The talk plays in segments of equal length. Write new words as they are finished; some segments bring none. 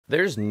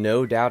There's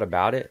no doubt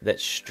about it that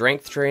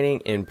strength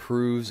training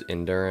improves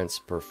endurance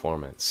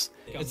performance.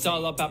 It's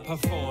all about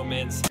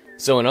performance.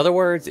 So in other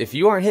words, if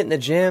you aren't hitting the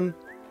gym,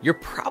 you're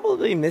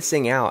probably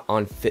missing out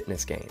on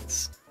fitness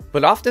gains.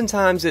 But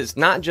oftentimes it's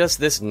not just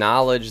this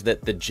knowledge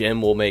that the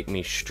gym will make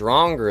me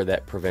stronger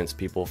that prevents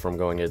people from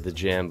going to the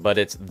gym, but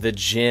it's the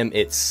gym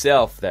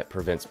itself that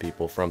prevents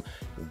people from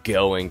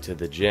going to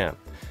the gym.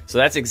 So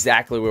that's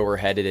exactly where we're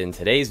headed in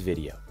today's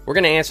video. We're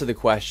going to answer the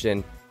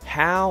question,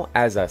 how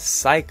as a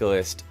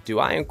cyclist do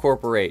I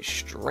incorporate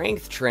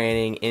strength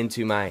training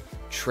into my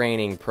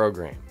training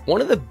program?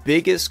 One of the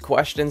biggest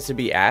questions to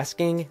be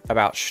asking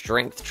about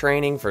strength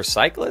training for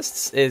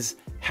cyclists is,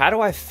 how do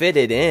I fit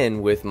it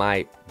in with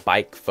my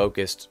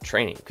bike-focused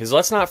training? Because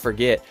let's not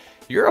forget,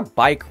 you're a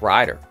bike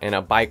rider and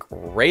a bike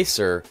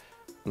racer,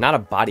 not a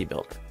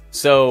bodybuilder.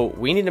 So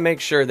we need to make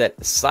sure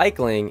that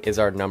cycling is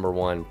our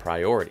 #1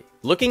 priority.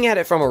 Looking at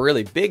it from a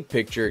really big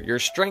picture, your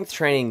strength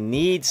training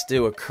needs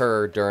to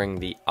occur during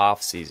the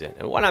off season.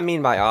 And what I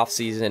mean by off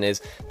season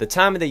is the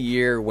time of the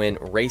year when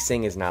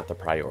racing is not the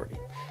priority.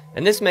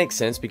 And this makes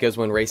sense because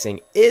when racing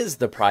is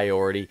the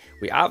priority,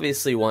 we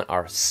obviously want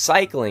our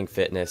cycling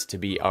fitness to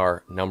be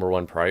our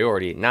 #1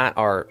 priority, not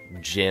our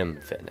gym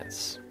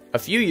fitness. A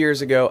few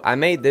years ago, I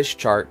made this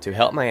chart to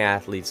help my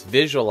athletes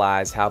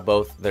visualize how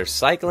both their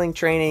cycling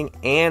training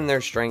and their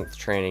strength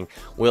training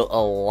will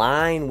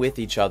align with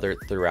each other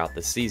throughout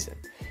the season.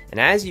 And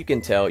as you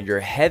can tell, your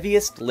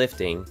heaviest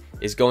lifting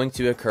is going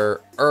to occur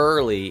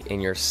early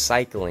in your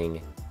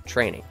cycling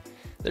training.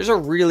 There's a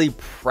really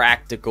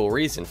practical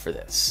reason for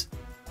this.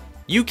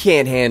 You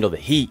can't handle the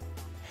heat,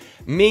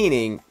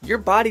 meaning your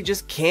body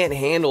just can't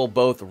handle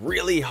both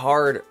really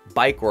hard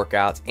bike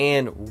workouts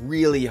and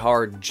really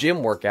hard gym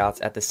workouts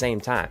at the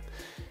same time.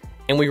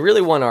 And we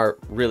really want our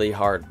really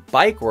hard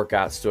bike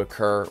workouts to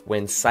occur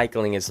when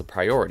cycling is the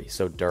priority,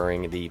 so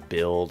during the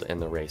build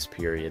and the race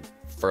period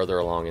further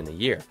along in the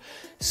year.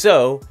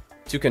 So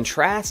to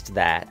contrast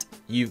that,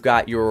 you've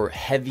got your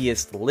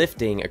heaviest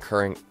lifting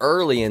occurring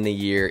early in the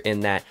year in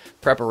that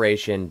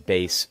preparation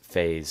base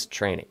phase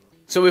training.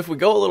 So if we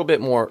go a little bit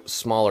more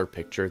smaller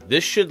picture,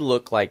 this should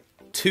look like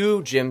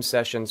 2 gym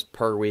sessions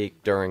per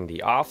week during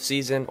the off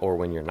season or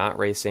when you're not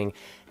racing,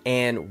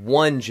 and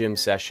 1 gym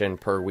session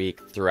per week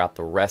throughout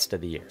the rest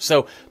of the year.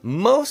 So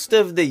most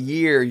of the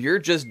year, you're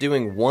just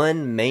doing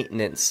 1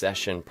 maintenance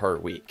session per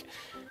week.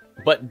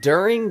 But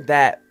during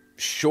that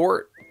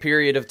short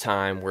period of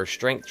time where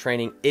strength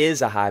training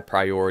is a high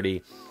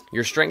priority,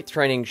 your strength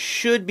training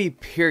should be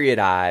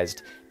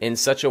periodized in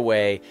such a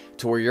way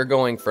to where you're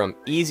going from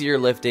easier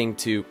lifting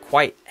to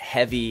quite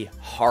heavy,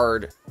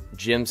 hard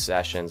gym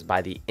sessions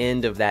by the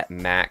end of that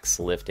max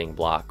lifting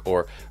block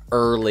or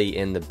early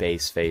in the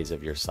base phase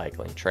of your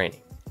cycling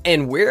training.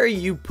 And where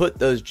you put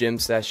those gym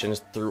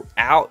sessions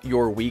throughout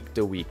your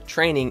week-to-week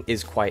training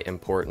is quite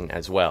important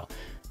as well.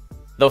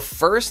 The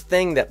first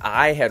thing that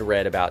I had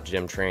read about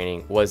gym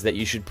training was that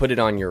you should put it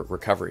on your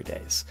recovery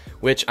days,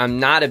 which I'm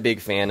not a big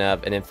fan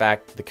of. And in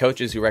fact, the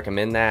coaches who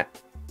recommend that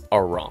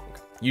are wrong.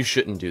 You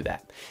shouldn't do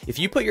that. If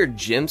you put your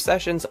gym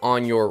sessions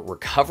on your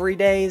recovery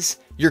days,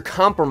 you're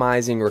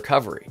compromising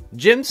recovery.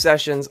 Gym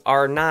sessions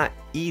are not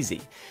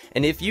easy.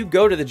 And if you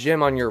go to the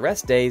gym on your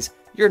rest days,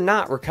 you're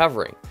not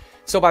recovering.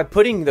 So by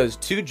putting those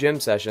 2 gym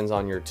sessions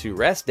on your 2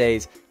 rest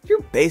days,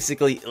 you're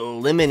basically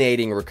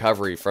eliminating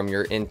recovery from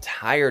your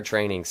entire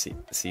training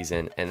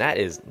season, and that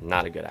is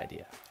not a good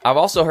idea. I've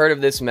also heard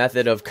of this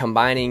method of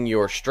combining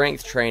your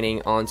strength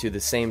training onto the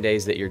same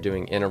days that you're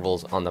doing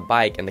intervals on the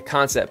bike, and the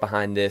concept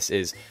behind this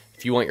is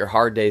if you want your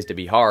hard days to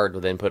be hard,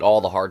 well then put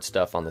all the hard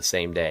stuff on the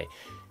same day.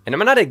 And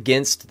I'm not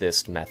against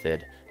this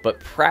method, but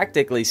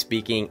practically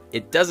speaking,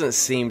 it doesn't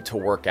seem to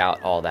work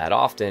out all that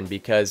often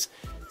because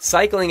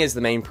cycling is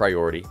the main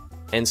priority.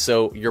 And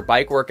so your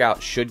bike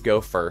workout should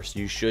go first.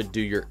 You should do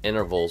your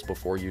intervals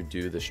before you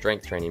do the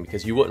strength training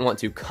because you wouldn't want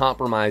to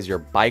compromise your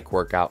bike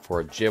workout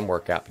for a gym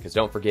workout because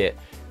don't forget,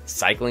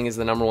 cycling is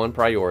the #1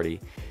 priority.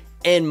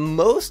 And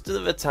most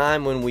of the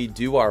time when we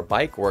do our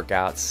bike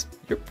workouts,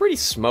 you're pretty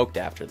smoked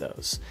after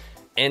those.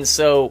 And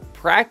so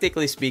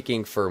practically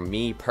speaking for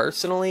me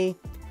personally,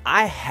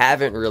 I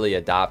haven't really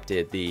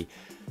adopted the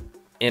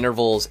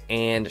intervals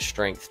and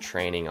strength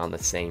training on the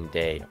same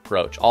day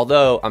approach,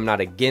 although I'm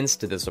not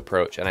against this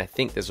approach and I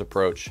think this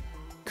approach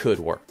could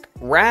work.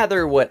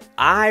 Rather, what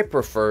I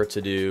prefer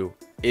to do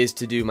is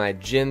to do my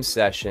gym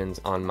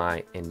sessions on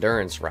my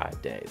endurance ride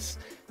days.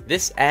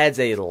 This adds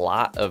a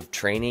lot of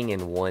training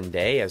in one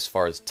day as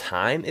far as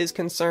time is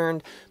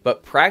concerned,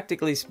 but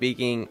practically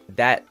speaking,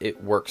 that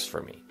it works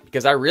for me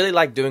because I really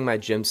like doing my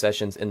gym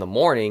sessions in the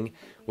morning,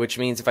 which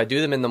means if I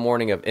do them in the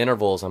morning of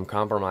intervals, I'm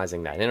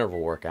compromising that interval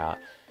workout.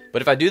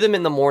 But if I do them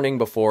in the morning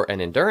before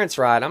an endurance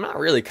ride, I'm not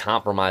really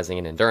compromising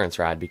an endurance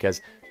ride because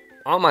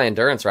on my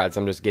endurance rides,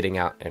 I'm just getting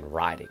out and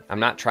riding. I'm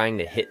not trying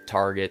to hit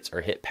targets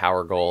or hit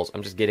power goals.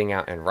 I'm just getting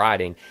out and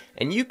riding.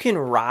 And you can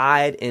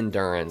ride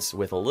endurance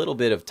with a little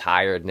bit of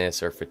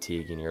tiredness or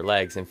fatigue in your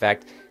legs. In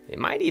fact, it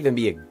might even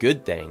be a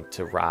good thing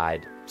to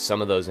ride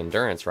some of those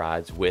endurance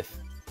rides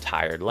with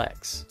tired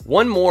legs.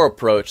 One more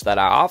approach that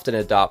I often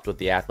adopt with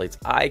the athletes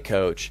I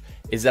coach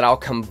is that I'll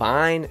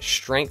combine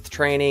strength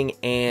training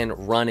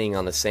and running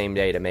on the same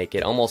day to make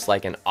it almost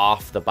like an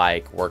off the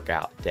bike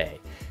workout day.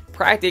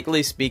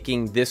 Practically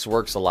speaking, this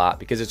works a lot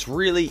because it's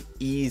really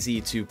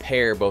easy to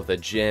pair both a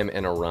gym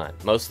and a run.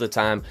 Most of the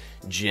time,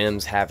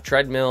 gyms have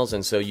treadmills,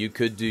 and so you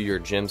could do your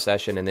gym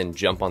session and then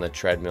jump on the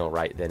treadmill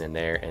right then and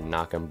there and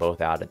knock them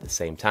both out at the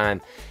same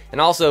time.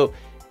 And also,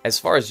 as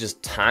far as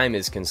just time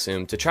is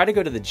consumed, to try to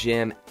go to the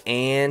gym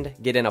and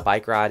get in a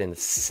bike ride in the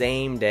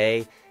same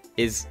day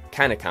is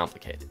kind of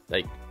complicated.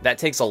 Like, that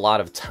takes a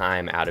lot of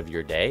time out of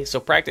your day. So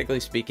practically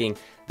speaking,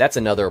 that's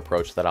another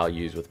approach that I'll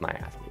use with my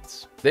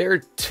athletes. There are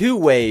two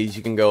ways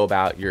you can go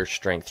about your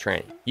strength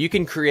training. You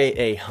can create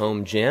a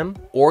home gym,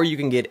 or you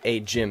can get a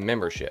gym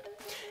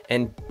membership.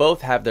 And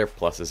both have their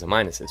pluses and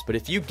minuses. But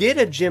if you get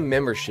a gym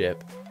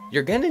membership,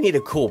 you're gonna need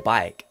a cool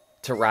bike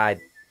to ride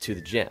to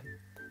the gym.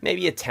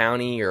 Maybe a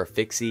Townie or a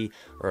Fixie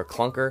or a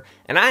Clunker.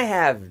 And I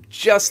have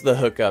just the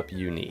hookup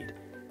you need: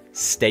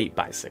 State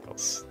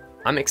bicycles.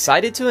 I'm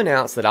excited to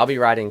announce that I'll be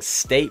riding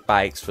State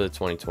bikes for the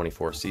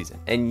 2024 season.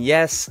 And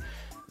yes,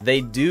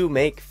 they do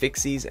make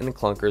Fixies and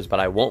Clunkers,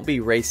 but I won't be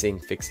racing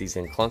Fixies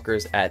and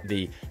Clunkers at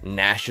the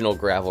national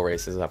gravel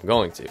races I'm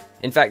going to.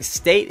 In fact,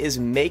 State is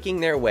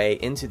making their way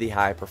into the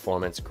high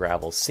performance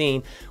gravel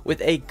scene with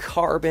a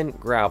carbon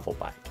gravel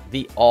bike,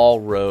 the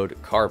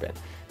all-road carbon.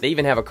 They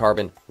even have a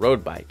carbon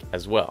road bike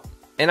as well.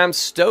 And I'm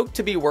stoked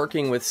to be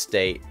working with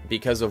State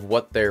because of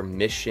what their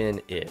mission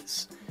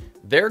is.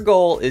 Their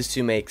goal is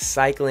to make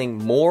cycling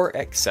more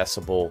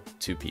accessible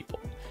to people.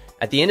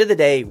 At the end of the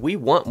day, we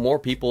want more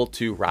people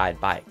to ride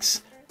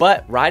bikes,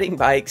 but riding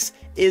bikes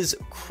is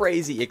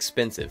crazy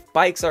expensive.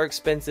 Bikes are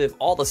expensive,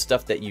 all the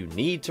stuff that you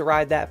need to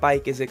ride that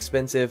bike is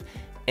expensive,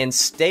 and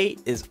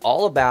State is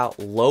all about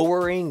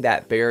lowering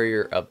that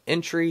barrier of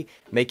entry,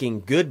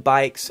 making good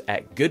bikes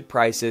at good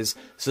prices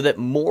so that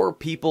more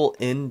people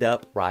end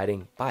up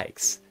riding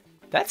bikes.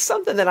 That's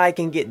something that I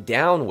can get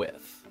down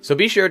with. So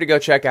be sure to go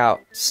check out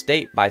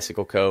State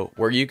Bicycle Co.,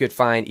 where you could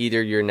find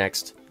either your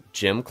next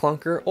gym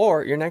clunker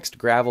or your next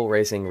gravel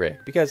racing rig,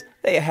 because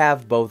they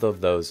have both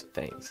of those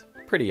things.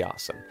 Pretty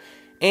awesome.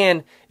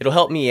 And it'll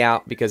help me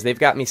out because they've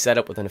got me set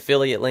up with an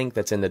affiliate link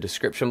that's in the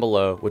description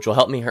below, which will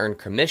help me earn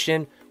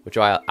commission, which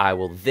I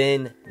will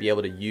then be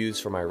able to use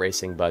for my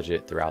racing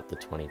budget throughout the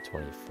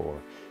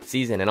 2024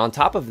 season. And on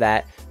top of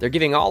that, they're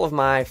giving all of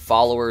my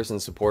followers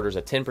and supporters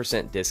a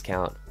 10%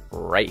 discount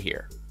right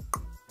here.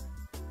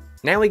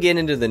 Now we get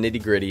into the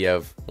nitty-gritty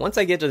of, once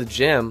I get to the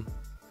gym,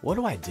 what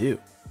do I do?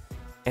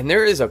 And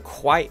there is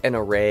quite an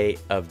array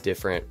of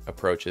different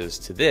approaches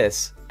to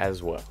this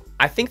as well.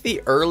 I think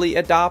the early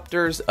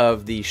adopters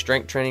of the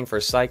strength training for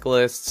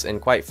cyclists,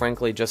 and quite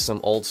frankly just some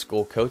old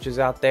school coaches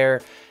out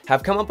there,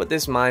 have come up with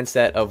this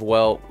mindset of,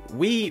 well,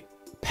 we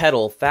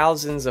pedal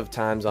thousands of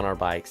times on our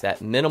bikes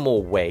at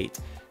minimal weight,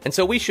 and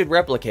so we should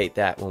replicate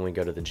that when we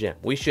go to the gym.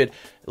 We should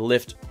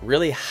lift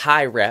really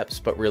high reps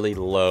but really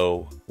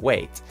low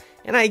weight.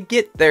 And I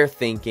get their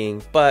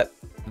thinking, but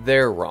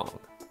they're wrong.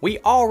 We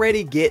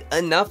already get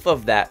enough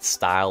of that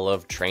style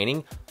of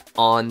training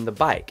on the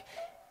bike.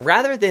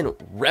 Rather than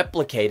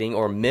replicating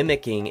or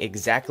mimicking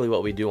exactly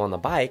what we do on the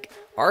bike,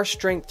 our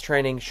strength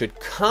training should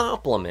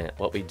complement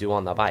what we do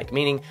on the bike,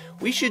 meaning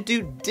we should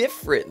do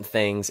different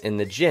things in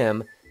the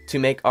gym to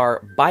make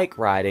our bike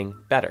riding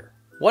better.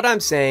 What I'm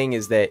saying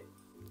is that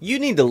you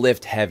need to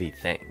lift heavy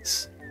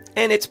things,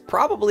 and it's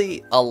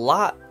probably a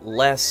lot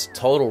less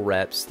total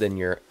reps than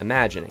you're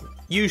imagining.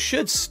 You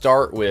should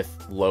start with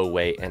low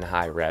weight and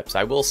high reps.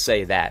 I will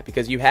say that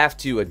because you have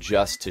to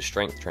adjust to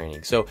strength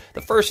training. So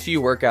the first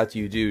few workouts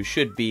you do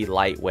should be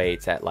light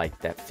weights at like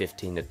that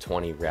 15 to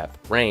 20 rep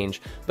range,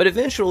 but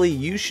eventually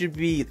you should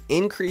be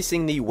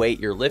increasing the weight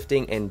you're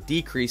lifting and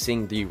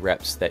decreasing the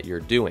reps that you're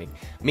doing.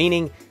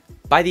 Meaning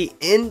by the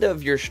end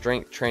of your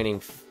strength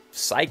training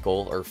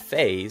cycle or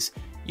phase,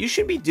 you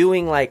should be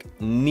doing like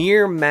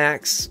near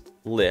max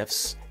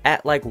lifts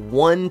at like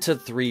 1 to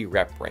 3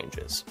 rep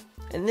ranges.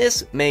 And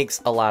this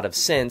makes a lot of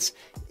sense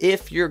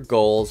if your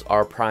goals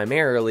are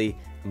primarily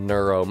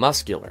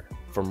neuromuscular.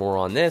 For more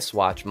on this,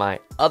 watch my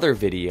other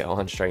video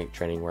on strength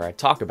training where I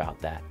talk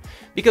about that.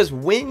 Because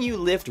when you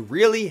lift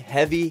really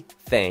heavy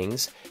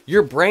things,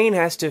 your brain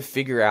has to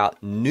figure out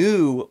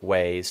new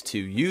ways to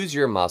use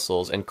your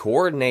muscles and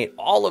coordinate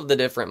all of the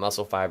different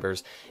muscle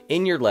fibers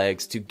in your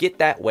legs to get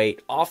that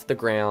weight off the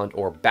ground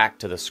or back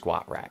to the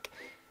squat rack.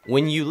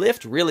 When you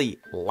lift really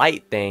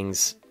light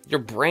things, your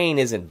brain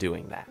isn't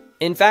doing that.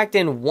 In fact,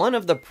 in one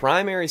of the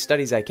primary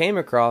studies I came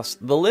across,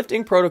 the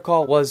lifting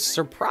protocol was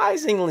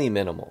surprisingly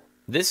minimal.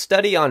 This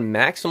study on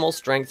maximal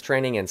strength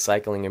training and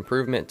cycling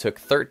improvement took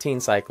 13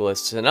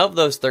 cyclists, and of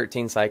those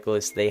 13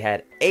 cyclists, they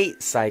had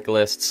 8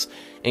 cyclists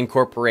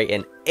incorporate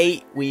an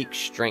 8-week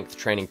strength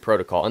training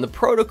protocol. And the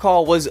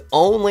protocol was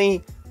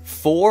only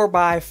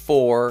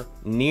 4x4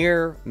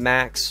 near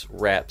max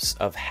reps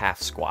of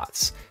half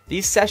squats.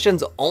 These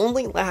sessions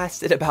only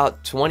lasted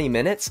about 20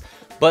 minutes,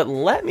 But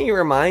let me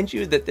remind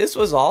you that this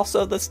was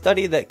also the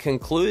study that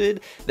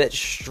concluded that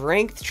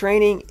strength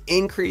training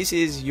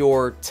increases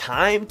your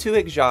time to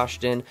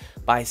exhaustion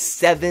by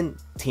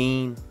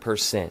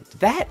 17%.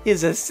 That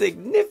is a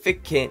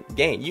significant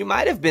gain. You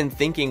might have been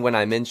thinking when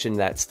I mentioned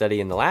that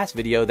study in the last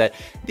video that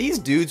these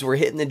dudes were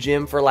hitting the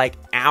gym for like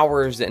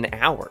hours and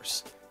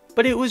hours.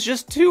 But it was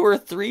just 2 or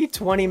 3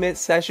 20-minute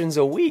sessions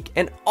a week,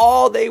 and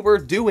all they were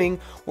doing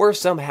were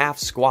some half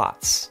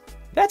squats.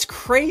 That's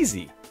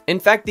crazy. In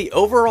fact, the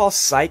overall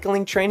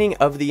cycling training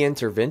of the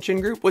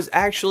intervention group was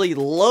actually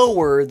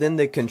lower than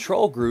the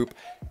control group,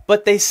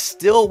 but they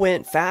still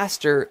went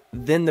faster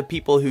than the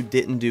people who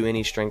didn't do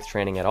any strength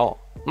training at all.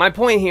 My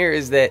point here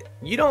is that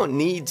you don't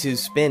need to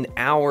spend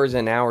hours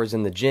and hours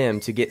in the gym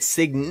to get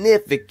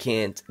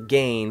significant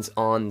gains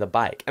on the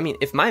bike. I mean,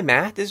 if my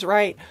math is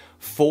right,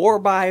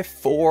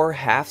 4x4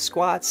 half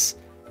squats,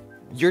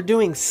 you're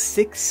doing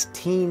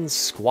 16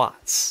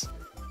 squats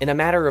in a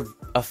matter of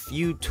a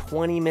few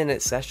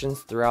 20-minute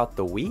sessions throughout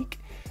the week.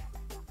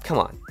 Come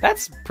on,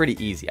 that's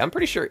pretty easy. I'm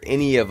pretty sure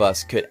any of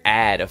us could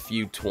add a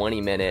few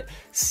 20-minute,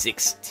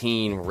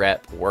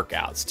 16-rep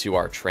workouts to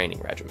our training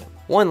regimen.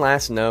 One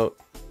last note,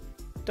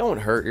 don't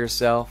hurt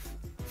yourself.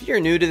 If you're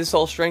new to this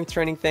whole strength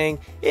training thing,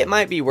 it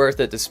might be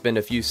worth it to spend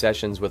a few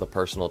sessions with a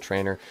personal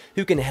trainer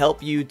who can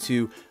help you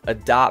to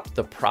adopt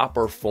the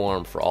proper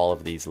form for all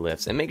of these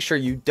lifts and make sure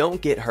you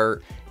don't get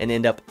hurt and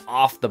end up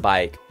off the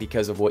bike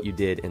because of what you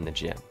did in the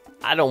gym.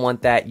 I don't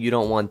want that, you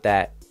don't want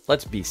that.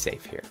 Let's be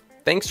safe here.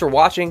 Thanks for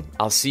watching.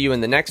 I'll see you in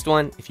the next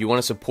one. If you want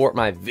to support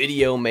my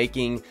video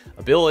making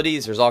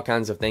abilities, there's all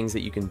kinds of things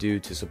that you can do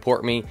to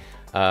support me.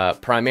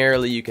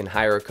 Primarily, you can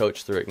hire a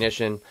coach through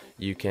Ignition.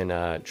 You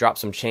can drop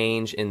some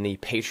change in the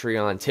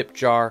Patreon tip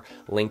jar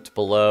linked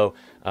below,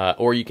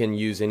 or you can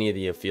use any of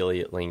the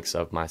affiliate links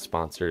of my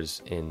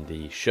sponsors in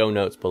the show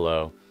notes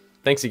below.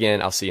 Thanks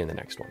again. I'll see you in the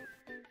next one.